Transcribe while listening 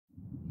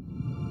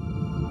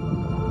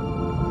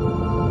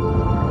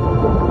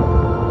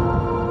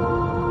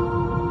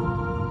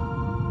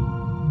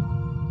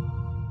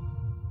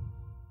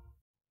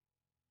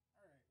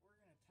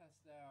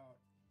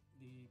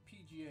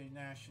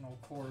National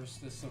Course.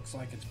 This looks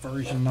like it's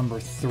version number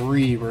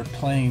 3. We're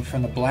playing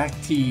from the black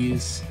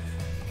tees,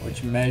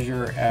 which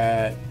measure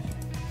at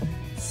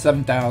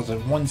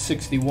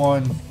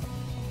 7,161,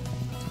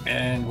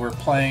 and we're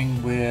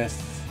playing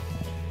with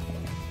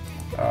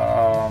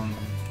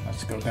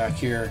let's go back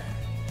here.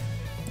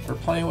 We're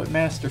playing with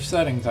master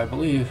settings, I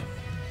believe.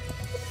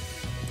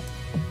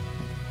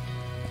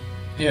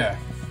 Yeah,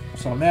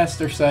 so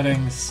master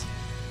settings.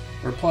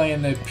 We're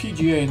playing the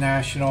PGA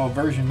National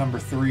version number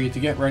 3 to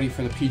get ready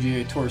for the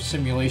PGA Tour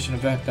Simulation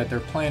event that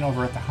they're playing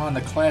over at the Honda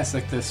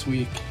Classic this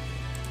week.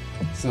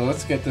 So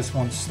let's get this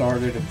one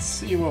started and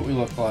see what we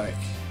look like.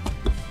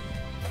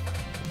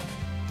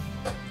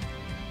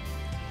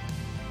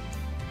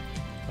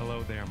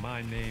 Hello there,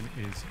 my name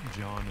is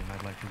John and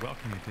I'd like to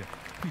welcome you to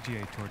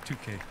PGA Tour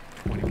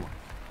 2K21.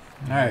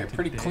 Alright,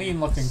 pretty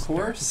clean looking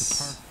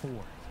course. Par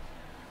 4.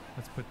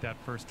 Let's put that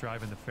first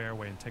drive in the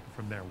fairway and take it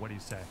from there. What do you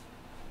say?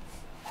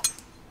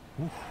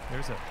 Ooh,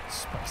 there's a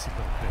spicy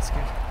little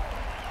biscuit.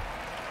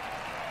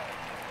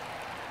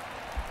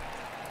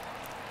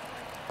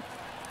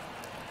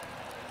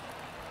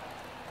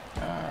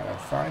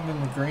 Finding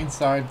the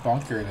greenside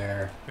bunker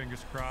there.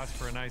 Fingers crossed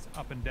for a nice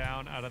up and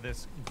down out of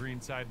this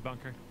greenside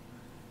bunker.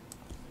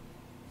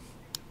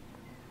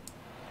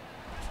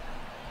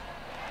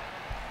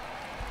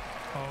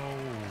 Oh,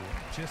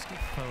 just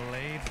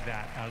filleted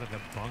that out of the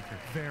bunker.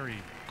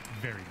 Very,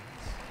 very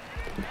nice.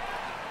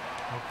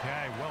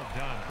 Okay, well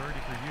done. Birdie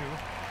for you.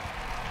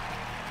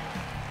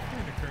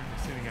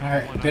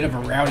 Alright, a bit of a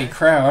rowdy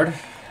crowd.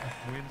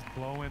 Wind's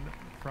blowing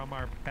from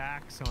our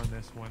backs on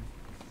this one.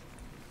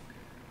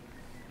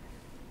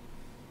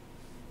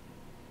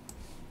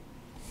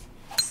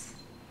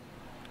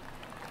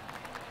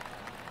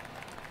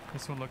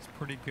 This one looks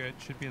pretty good.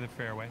 Should be in the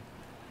fairway.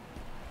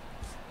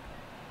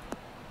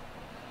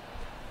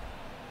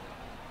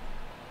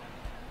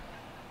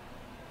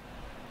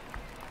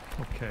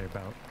 Okay,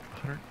 about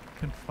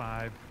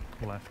 105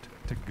 left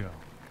to go.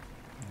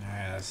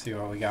 Alright, let's see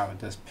what we got with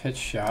this pitch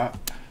shot.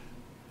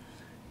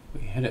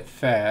 We hit it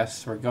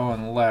fast. We're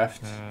going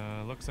left.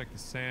 Looks like the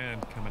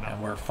sand coming up.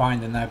 And we're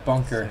finding that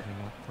bunker.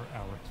 Setting up for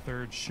our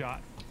third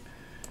shot.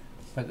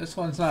 But this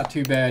one's not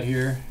too bad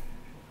here.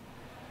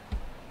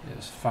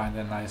 Just find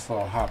a nice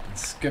little hop and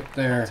skip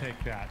there. I'll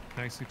take that.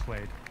 Nicely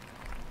played.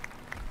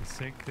 To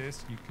sink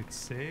this, you could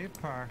save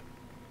par.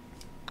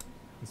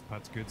 This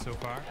putt's good so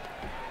far.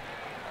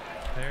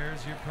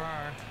 There's your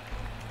par.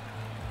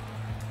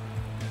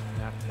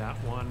 After that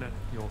one,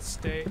 you'll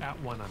stay at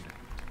 1 under.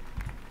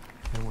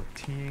 And we're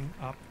teeing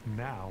up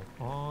now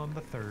on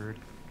the third.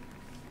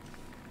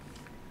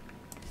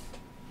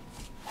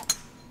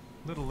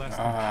 Little less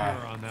than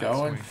pure on that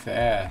going swing.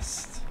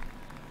 Fast.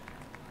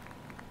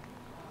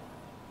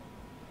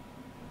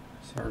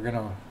 So we're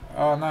gonna.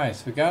 Oh,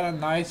 nice. We got a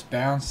nice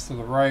bounce to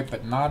the right,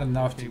 but not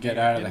enough to get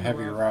out of the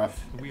heavy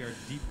rough. We are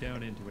deep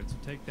down into it, so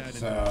take that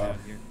into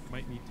account here.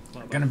 Might need to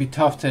club gonna be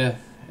tough to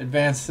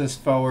advance this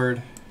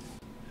forward.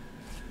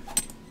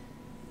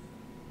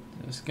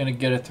 Just gonna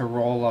get it to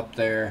roll up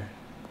there.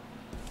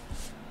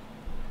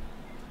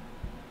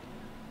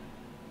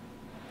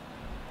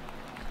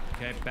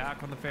 Okay,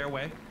 back on the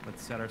fairway.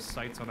 Let's set our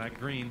sights on that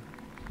green.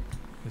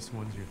 This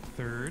one's your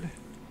third.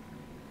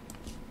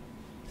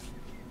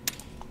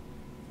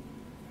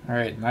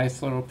 Alright,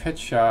 nice little pitch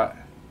shot.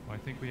 Well, I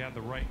think we have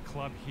the right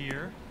club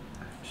here.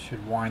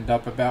 Should wind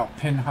up about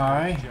pin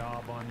high. Good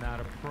job on that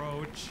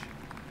approach.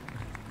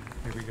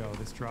 Here we go.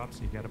 This drops,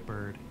 you got a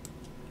bird.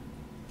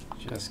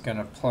 Just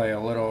gonna play a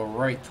little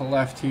right to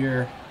left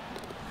here.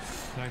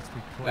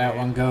 Nicely played. That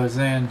one goes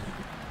in.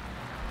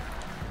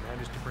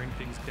 Managed to bring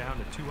things down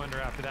to 2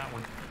 under after that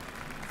one.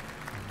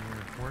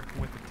 And we're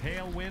working with the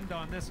tailwind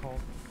on this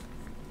hole.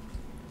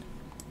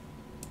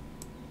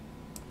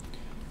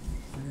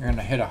 We're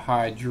gonna hit a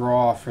high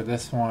draw for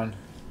this one.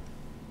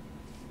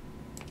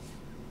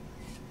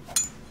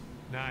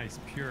 Nice,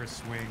 pure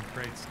swing,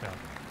 great stuff.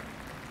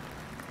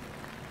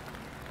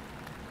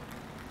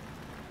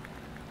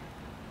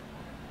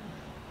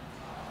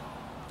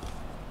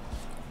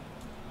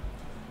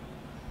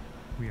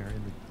 We are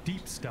in the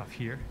deep stuff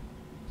here.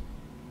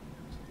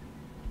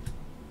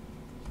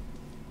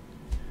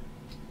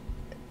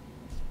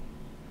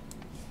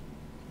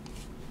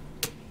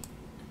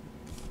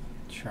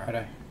 Try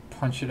to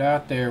punch it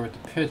out there with the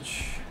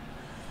pitch.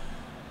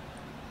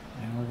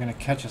 And we're going to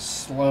catch a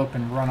slope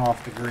and run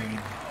off the green.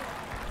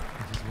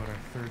 This is what our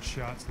third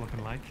shot's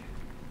looking like.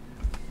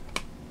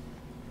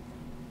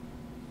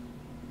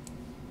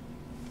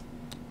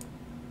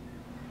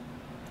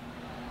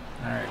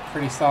 Alright,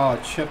 pretty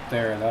solid chip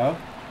there though.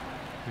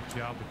 Good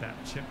job with that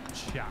chip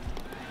shot.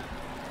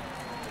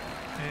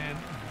 And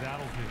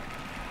that'll do.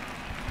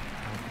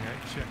 Okay,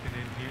 checking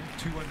in here.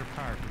 2 under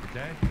par for the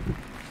day.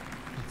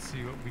 Let's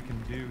see what we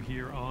can do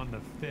here on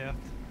the 5th.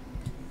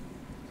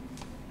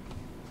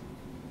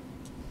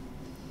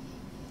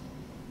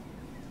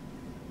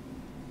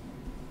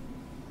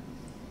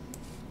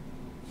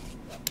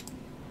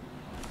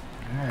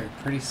 Alright,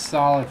 pretty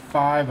solid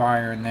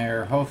 5-iron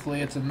there.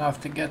 Hopefully it's enough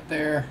to get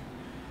there.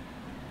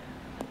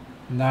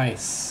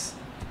 Nice.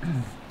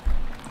 And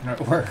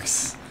it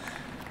works.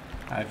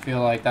 I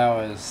feel like that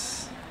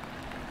was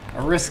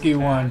a risky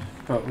one,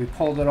 but we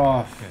pulled it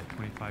off. Okay,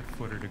 25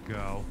 footer to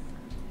go.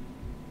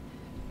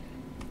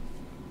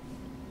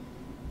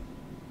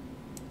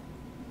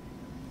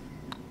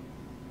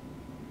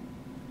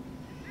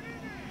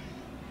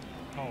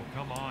 Oh,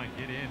 come on,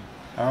 get in.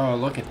 Oh,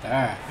 look at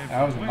that. And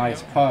That was a way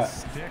nice out in putt.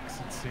 Sticks,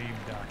 it seemed.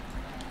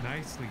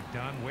 Nicely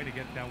done. Way to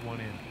get that one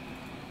in.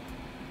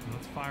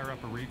 Let's fire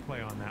up a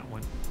replay on that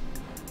one.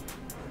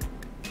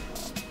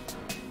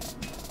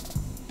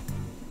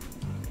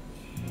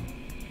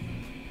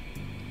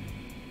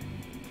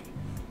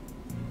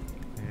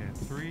 And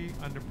 3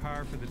 under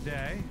par for the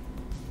day.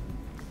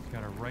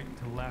 Got a right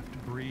to left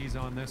breeze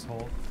on this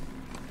hole.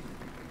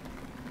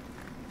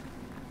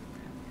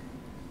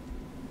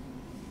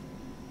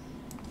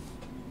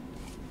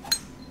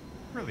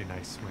 Really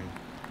nice swing.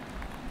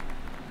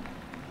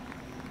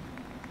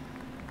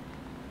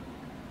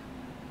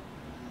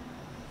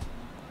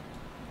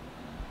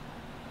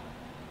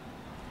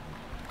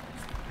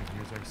 And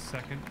here's our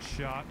second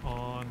shot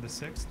on the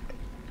 6th.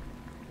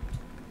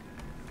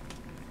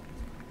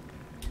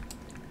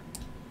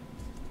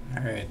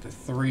 All right, the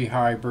 3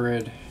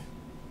 hybrid.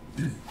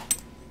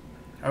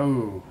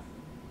 Oh,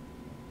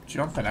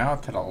 jumping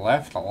out to the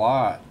left a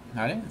lot.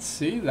 I didn't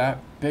see that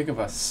big of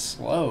a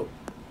slope.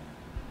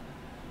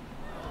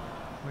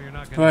 Well, you're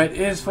not gonna But make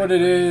is the what it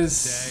green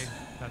is. today.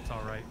 That's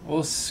all right.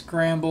 We'll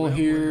scramble Well, we're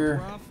here.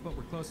 rough, but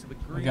we're close to the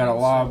We green, got a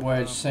lob so,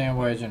 wedge, sand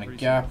wedge, and a appreciate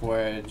gap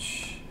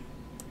wedge.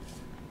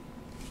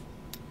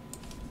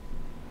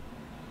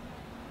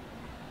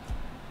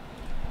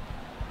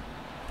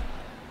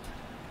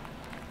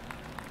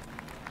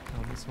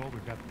 On this hole,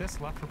 we've got this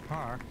left for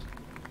par.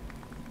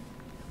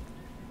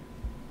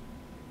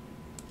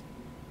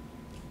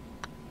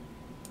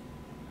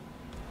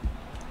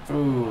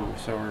 Ooh,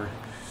 so we're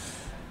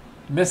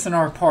missing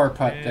our par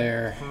putt And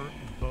there. for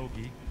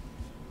bogey.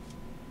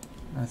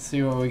 Let's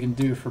see what we can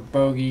do for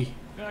bogey.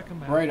 Yeah, come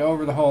back. Right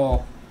over the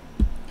hole.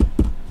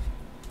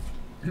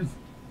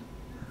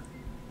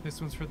 This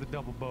one's for the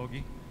double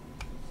bogey.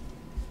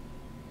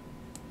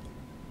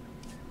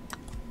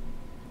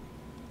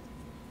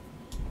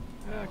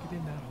 Yeah, get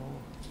in that hole.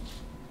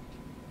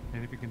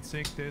 And if you can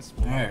sink this,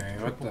 we'll have Hey,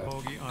 a what triple the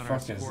bogey on our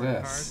fuck is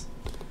scorecard. this?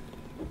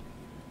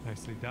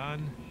 Nicely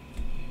done.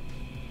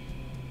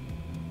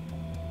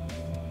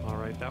 All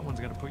right, that one's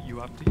going to put you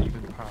up to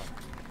even par.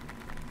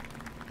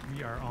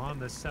 We are on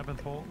the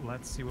 7th hole.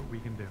 Let's see what we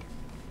can do.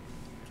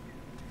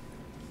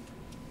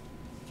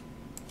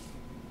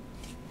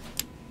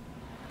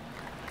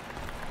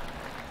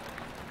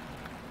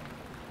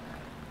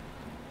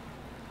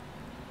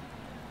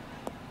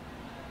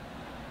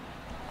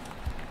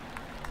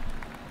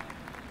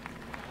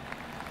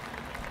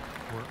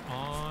 We're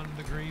on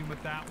the green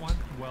with that one.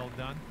 Well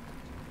done.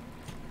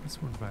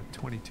 This one's about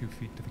 22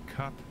 feet to the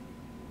cup.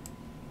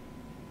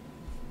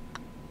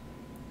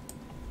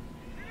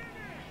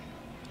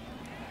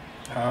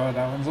 Oh,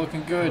 that one's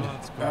looking good. Oh,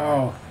 that's good.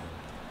 Oh,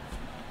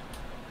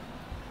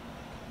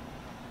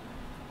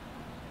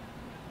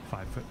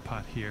 5-foot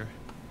putt here.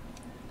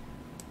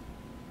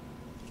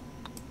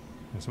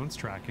 This one's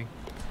tracking.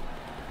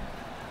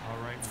 All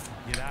right, we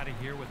can get out of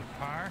here with a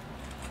par.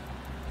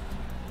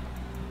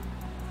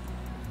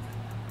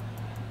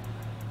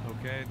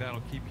 Okay,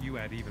 that'll keep you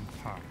at even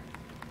par.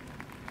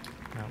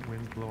 That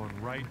wind's blowing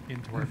right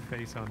into our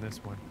face on this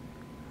one.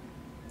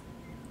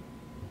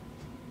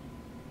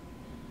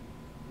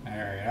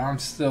 alright, I'm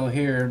still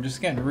here. I'm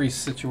just getting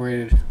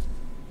resituated.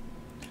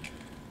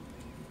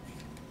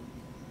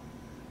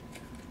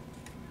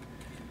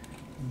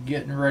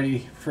 Getting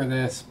ready for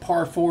this.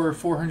 Par 4,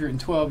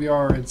 412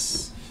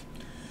 yards.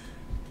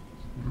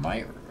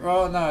 Might,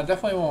 well, no, I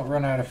definitely won't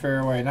run out of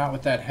fairway. Not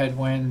with that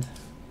headwind.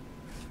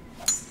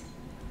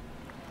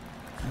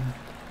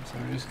 So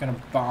we're just going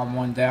to bomb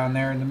one down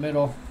there in the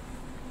middle.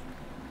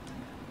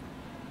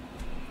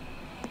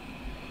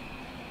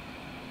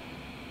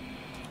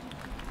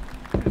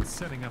 It's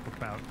setting up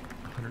about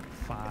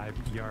 105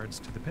 yards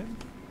to the pin.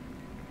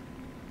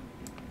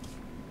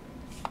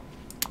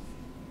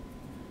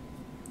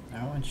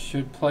 That one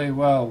should play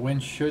well.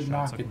 Wind should Shot's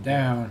knock looking it good.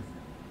 down.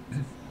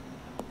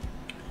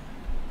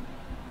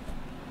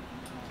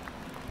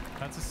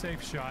 That's a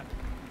safe shot.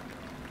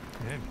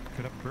 And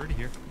could have birdie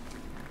here.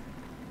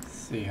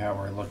 See how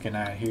we're looking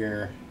at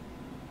here.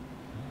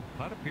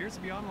 Putt appears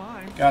to be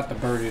online. Got the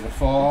birdie to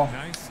fall.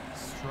 Nice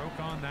stroke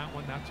on that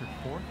one. That's your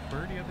 4th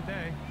birdie of the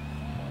day.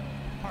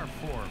 Par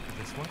 4 for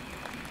this one.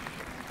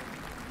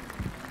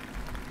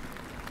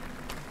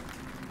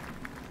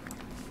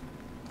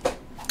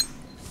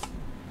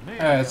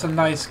 It's a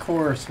nice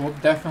course. We'll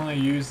definitely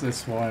use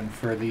this one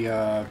for the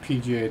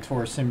PGA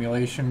Tour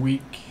Simulation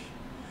week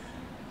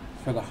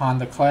for the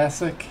Honda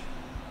Classic.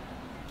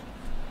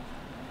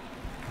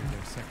 Here's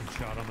our second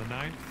shot on the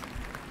 9th.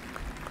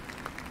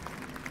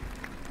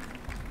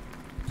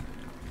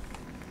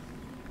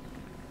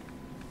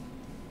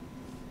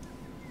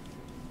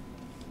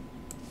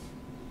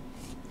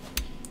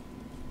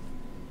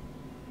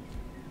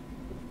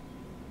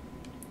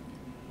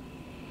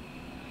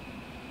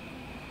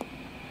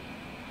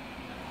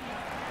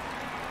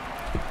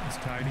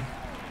 Nice tidy.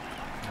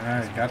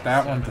 Alright, got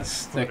that one to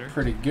stick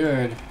pretty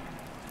good.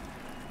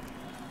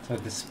 So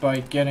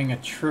despite getting a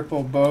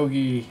triple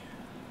bogey,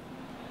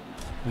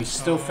 we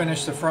still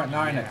finished the front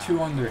nine at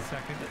 2 under.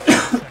 Second birdie.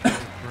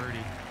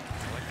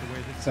 I like the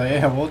way this So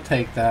yeah, we'll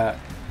take that.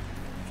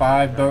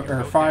 Five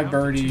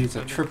birdies,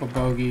 a triple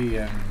bogey,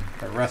 and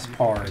the rest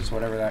pars,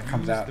 whatever that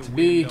comes out to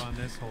be.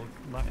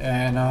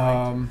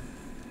 And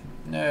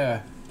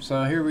yeah,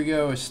 so here we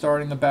go.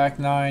 Starting the back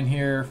nine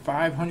here,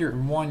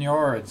 501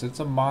 yards. It's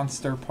a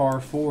monster par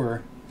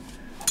 4.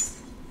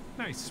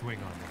 Nice swing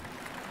on that.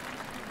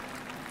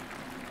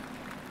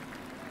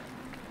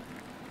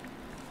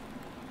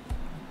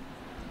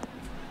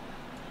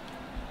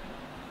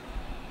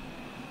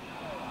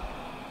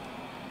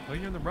 Well,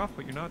 you're in the rough,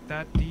 but you're not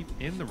that deep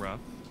in the rough.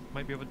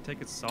 Might be able to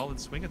take a solid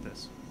swing at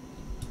this.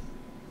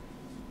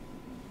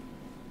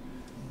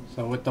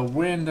 So with the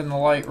wind and the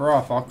light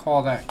rough, I'll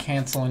call that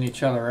canceling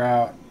each other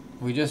out.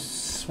 We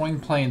just swing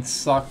plane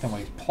sucked and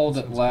we pulled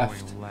it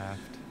left.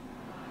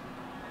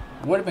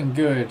 Would have been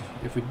good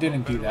if we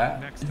didn't do that.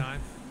 Next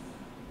time.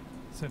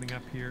 Setting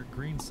up here,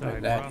 green side.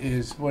 But that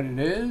is what it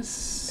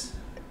is.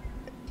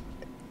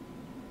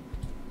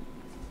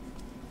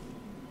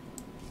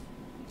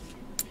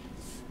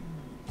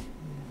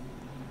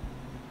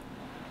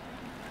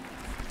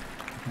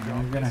 And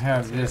I'm gonna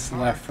have this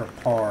left for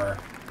par.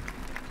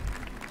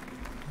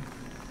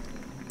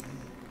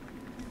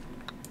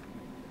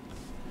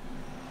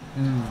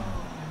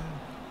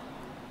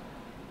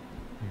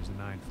 Here's a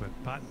 9-foot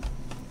putt.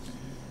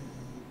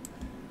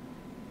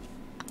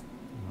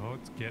 Oh,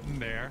 it's getting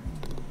there.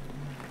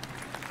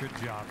 Good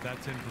job.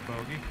 That's in for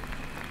bogey.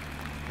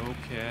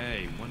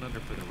 Okay, 1 under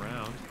for the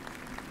round.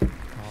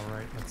 All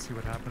right, let's see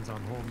what happens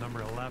on hole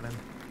number 11.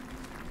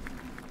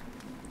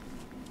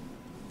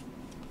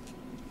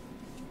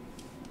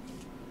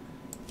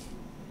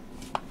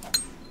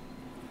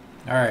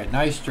 All right,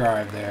 nice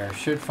drive there.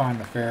 Should find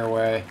the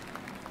fairway.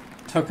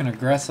 Took an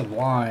aggressive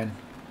line.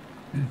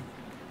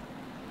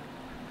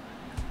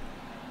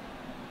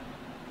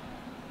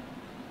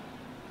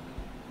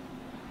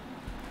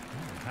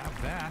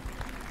 Have that.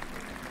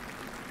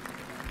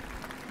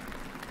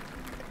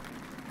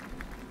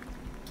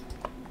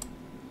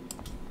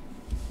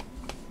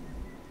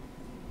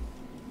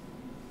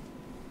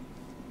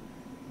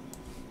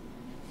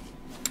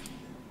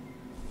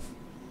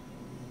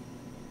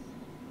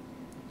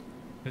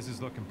 This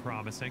is looking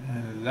promising.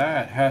 And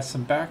that has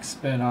some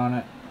backspin on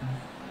it.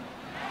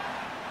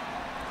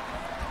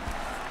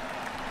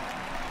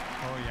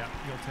 Oh yeah,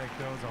 you'll take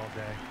those all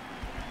day.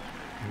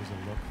 Here's a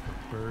look for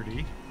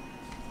birdie.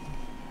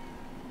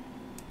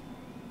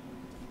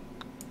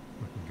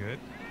 Looking good.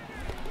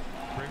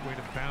 Great way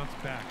to bounce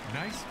back.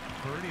 Nice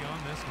birdie on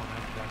this one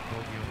after that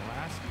bogey on the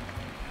last.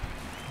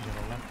 You got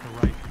a left to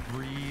right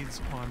breeze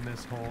on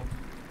this hole.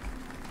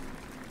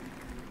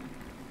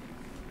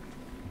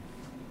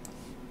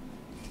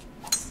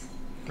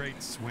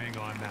 Great swing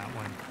on that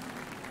one.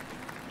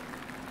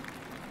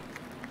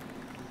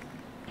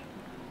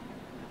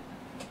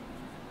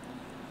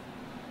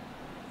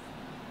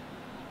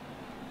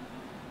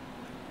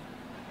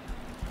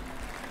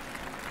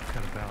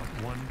 Got about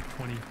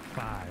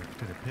 125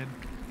 to the pin.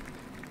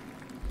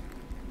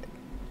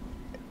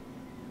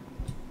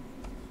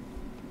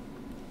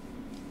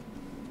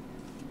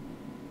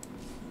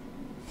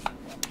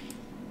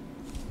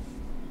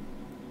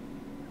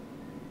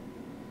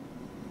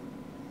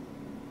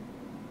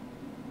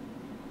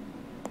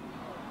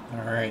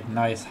 Alright,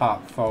 nice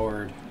hop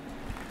forward.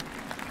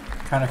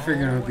 Kind of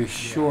figured it would be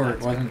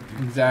short, wasn't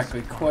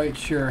exactly quite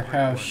sure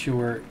how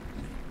short.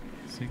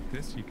 Sink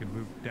this, you can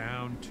move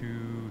down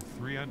to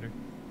 3 under.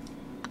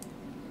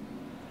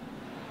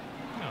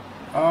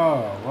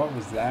 Oh, what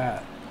was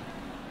that?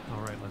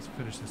 All right, let's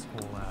finish this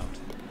hole out.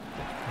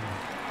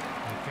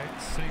 Okay,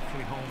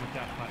 safely home with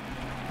that putt.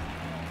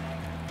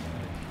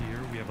 And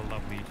here we have a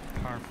lovely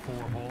par 4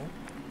 hole.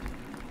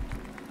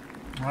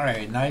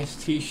 Alright, nice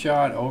tee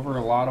shot over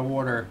a lot of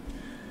water,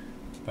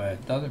 but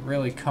it doesn't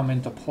really come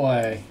into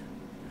play.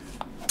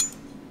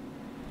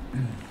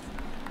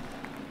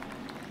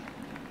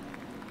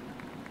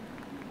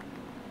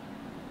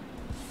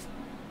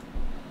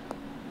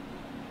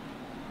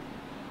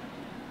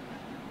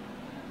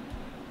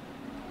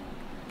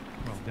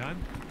 Well done.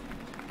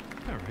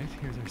 All right,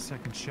 here's our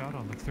second shot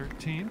on the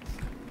 13th.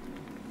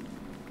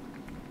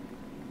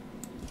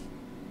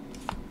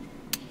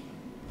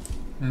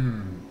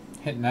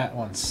 Hitting that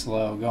one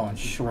slow, going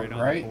short, right?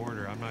 right? On the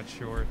border. I'm not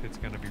sure if it's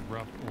going to be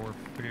rough or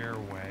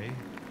fairway.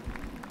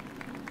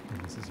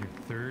 And this is your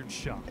third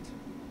shot.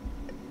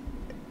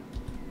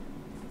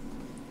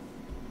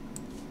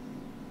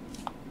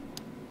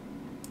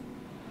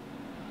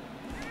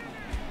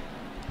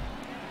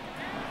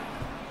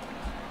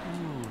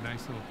 Ooh,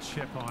 nice little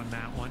chip on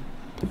that one.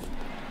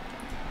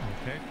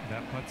 Okay,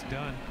 that putt's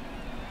done.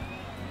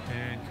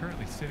 And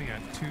currently sitting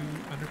at 2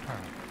 under par.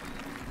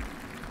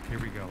 Here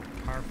we go.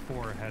 Par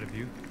 4 ahead of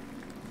you.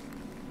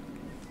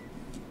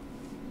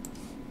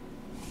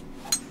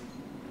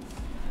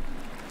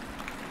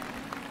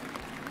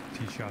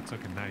 Tee shot's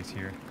looking nice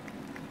here.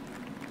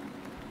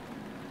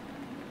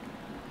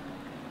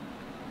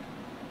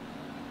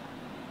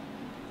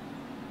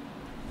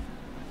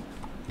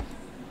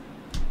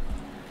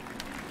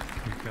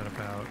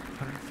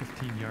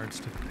 15 yards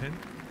to the pin.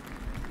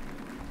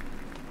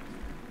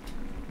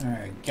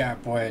 Alright,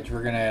 gap wedge.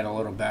 We're going to add a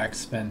little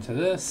backspin to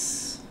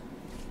this.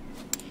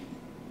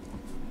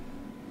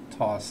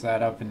 Toss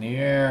that up in the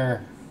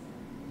air.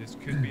 This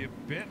could be a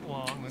bit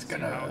long. Let's see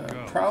how it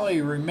goes.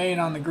 Probably remain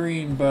on the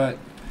green, but...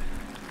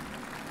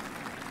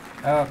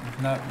 Oh,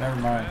 no, never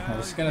mind. I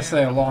was going to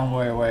say a long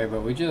way away,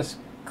 but we just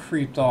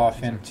creeped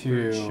off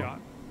into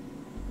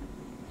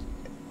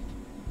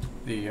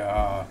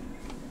the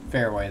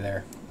fairway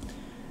there.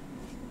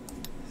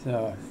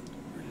 So,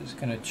 we're just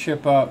going to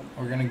chip up.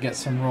 We're going to get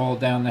some roll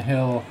down the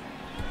hill.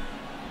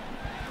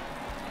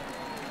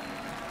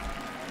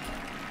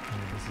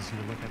 And this is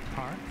your look at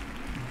par.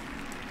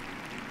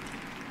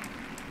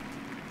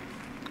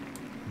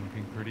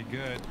 Looking pretty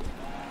good.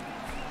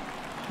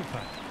 Good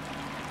putt.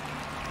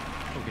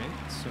 Okay,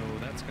 so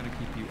that's going to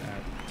keep you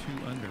at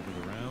 2 under for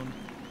the round.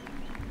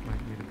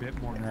 Might need a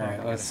bit more.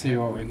 Alright, let's see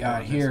what we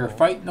got here.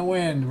 Fighting the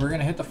wind. We're going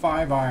to hit the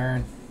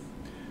 5-iron.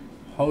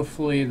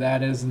 Hopefully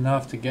that is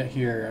enough to get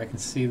here. I can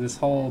see this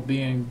hole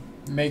being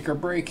make or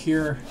break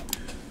here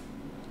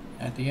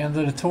at the end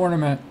of the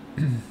tournament.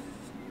 Come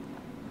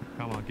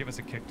on, give us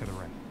a kick to the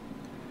right.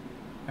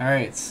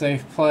 Alright,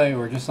 safe play.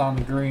 We're just on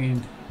the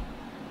green.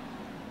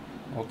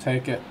 We'll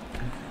take it.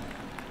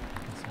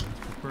 This one's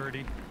for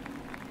birdie.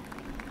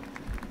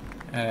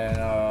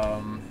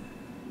 And,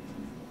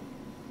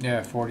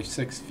 yeah,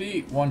 46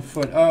 feet, 1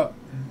 foot up.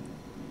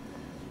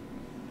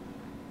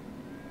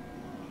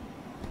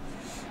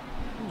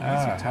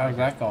 How's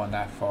that going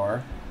that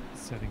far?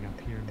 Setting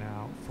up here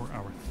now for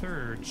our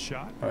 3rd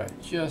shot.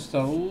 But just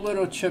a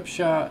little chip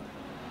shot.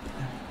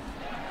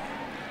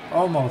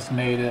 Almost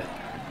made it.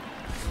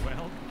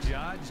 Well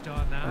judged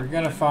on that. We're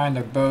going to find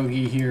a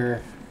bogey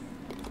here.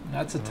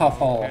 That's a tough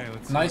hole.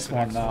 Nice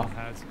one, though.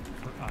 Has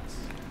for us.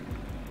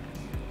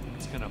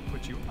 It's going to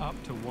put you up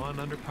to 1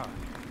 under par.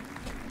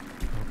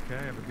 Okay,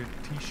 I have a good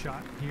tee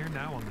shot here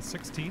now on the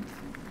 16th.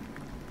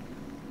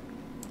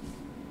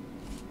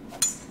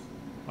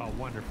 Oh,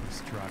 wonderfully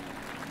struck.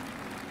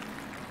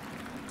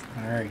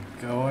 Alright,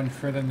 going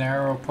for the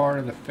narrow part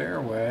of the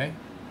fairway.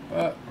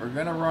 But we're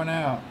going to run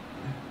out.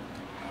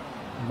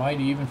 Might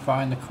even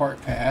find the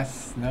cart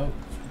path. Nope.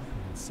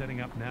 And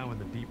setting up now in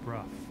the deep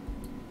rough.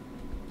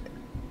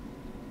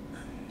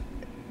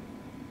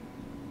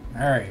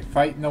 Alright,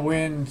 fighting the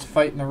wind,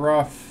 fighting the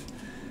rough.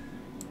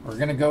 We're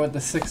going to go with the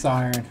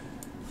 6-iron.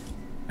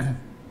 Man,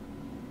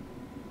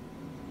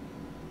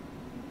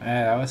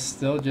 that was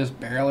still just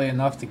barely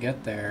enough to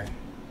get there.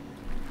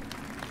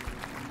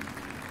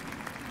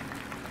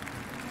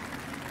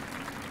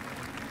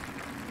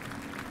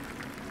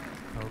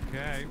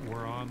 Okay,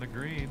 we're on the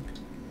green.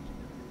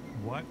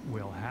 What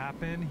will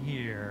happen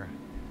here?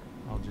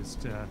 I'll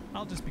just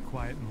be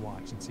quiet and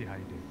watch and see how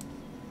you do.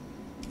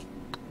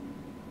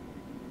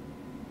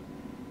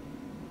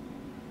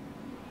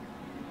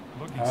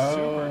 Looking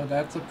super.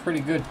 That's a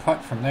pretty good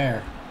putt from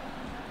there.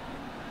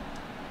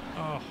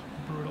 Oh,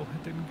 brutal.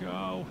 It didn't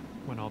go.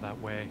 Went all that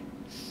way.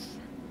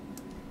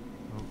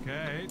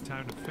 Okay,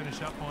 time to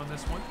finish up on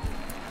this one.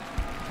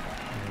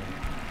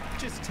 Yeah.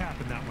 Just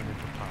tapping that one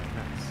into par.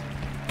 Nice.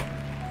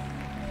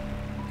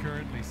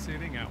 Currently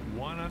sitting at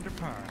 1 under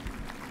par.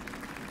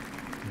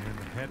 And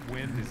the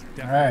headwind is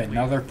definitely... Alright,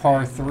 another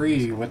par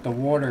 3 with the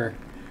water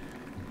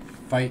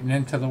fighting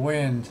into the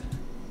wind.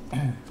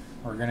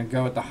 We're going to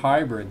go with the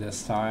hybrid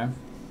this time.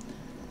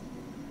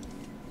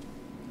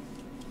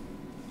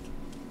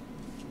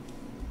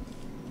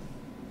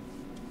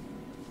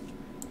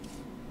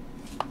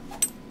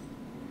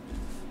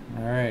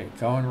 Alright,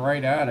 going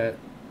right at it.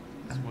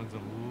 This one's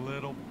a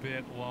little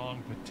bit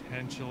long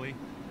potentially.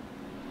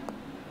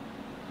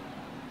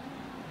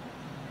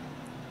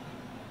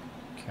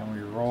 Can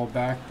we roll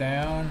back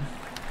down?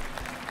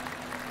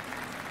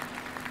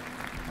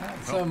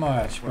 Not so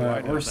much,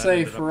 but we're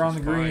safe. We're on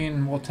the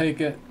green. We'll take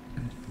it.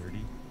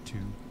 32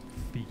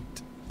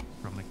 feet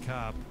from the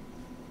cup.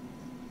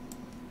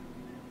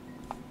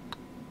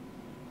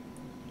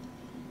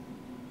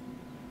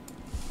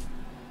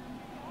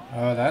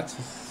 Oh,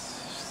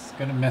 that's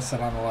gonna miss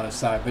it on the low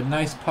side, but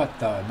nice putt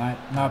though.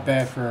 Not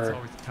bad for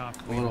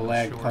a little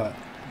lag putt.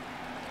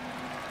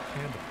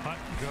 And the putt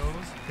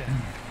goes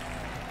down.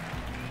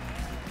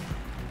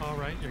 All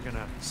right, you're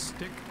gonna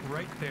stick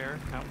right there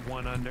at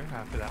 1 under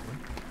after that one.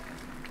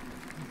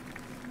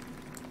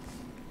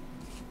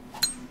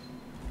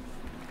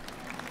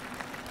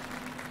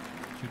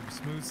 Should be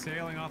smooth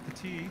sailing off the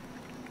tee.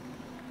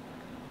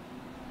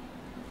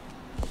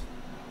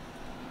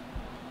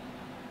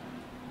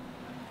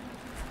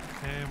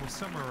 And we're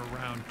somewhere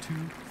around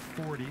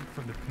 240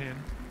 from the pin.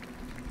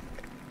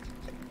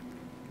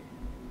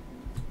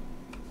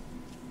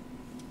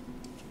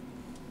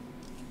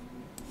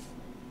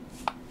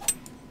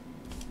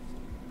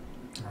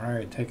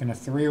 Alright, taking a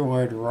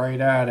 3-wood right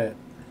at it.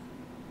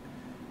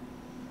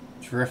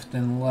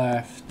 Drifting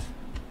left.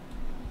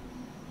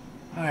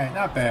 Alright,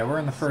 not bad. We're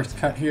in the first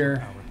cut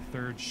here.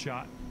 Our 3rd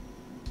shot.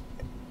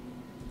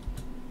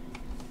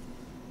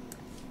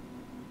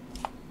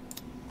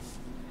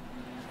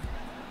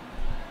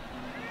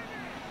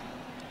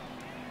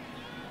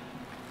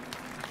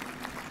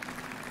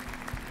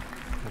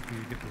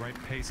 Hopefully you get the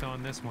right pace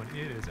on this one.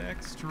 It is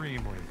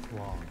extremely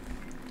long.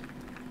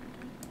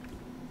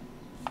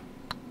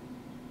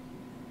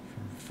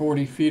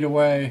 40 feet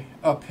away,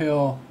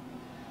 uphill.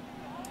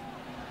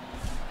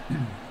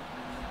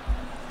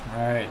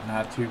 Alright,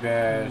 not too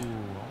bad.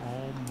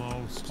 Ooh,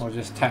 almost. We'll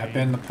just tap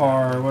in the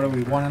par. What are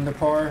we, 1 under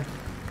par?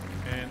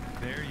 And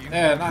there you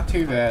Yeah, go. not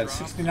too bad.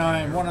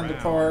 69, 1 under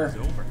par.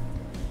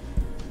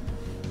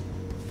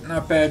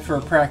 Not bad for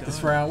a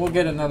practice round. We'll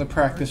get another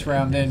practice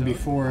round in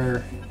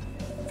before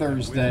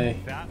Thursday.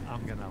 With that,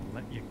 I'm going to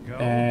let you go.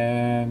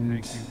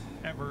 And Thank you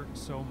ever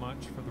so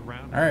much for the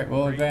round. alright,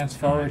 we'll Great advance time.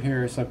 forward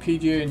here. So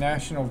PGA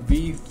National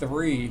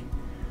V3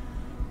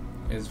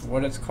 is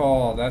what it's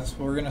called. That's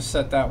we're gonna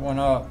set that one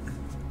up.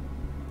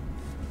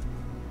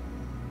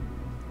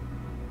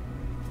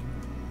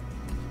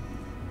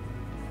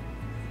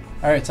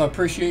 Alright, so I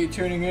appreciate you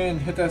tuning in.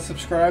 Hit that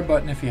subscribe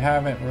button if you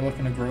haven't. We're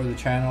looking to grow the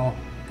channel.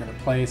 We're gonna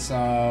play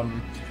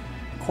some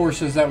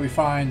courses that we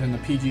find in the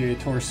PGA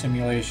Tour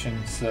Simulation.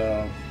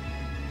 So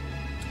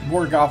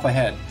more golf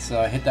ahead.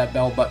 So hit that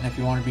bell button if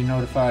you want to be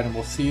notified, and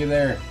we'll see you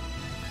there.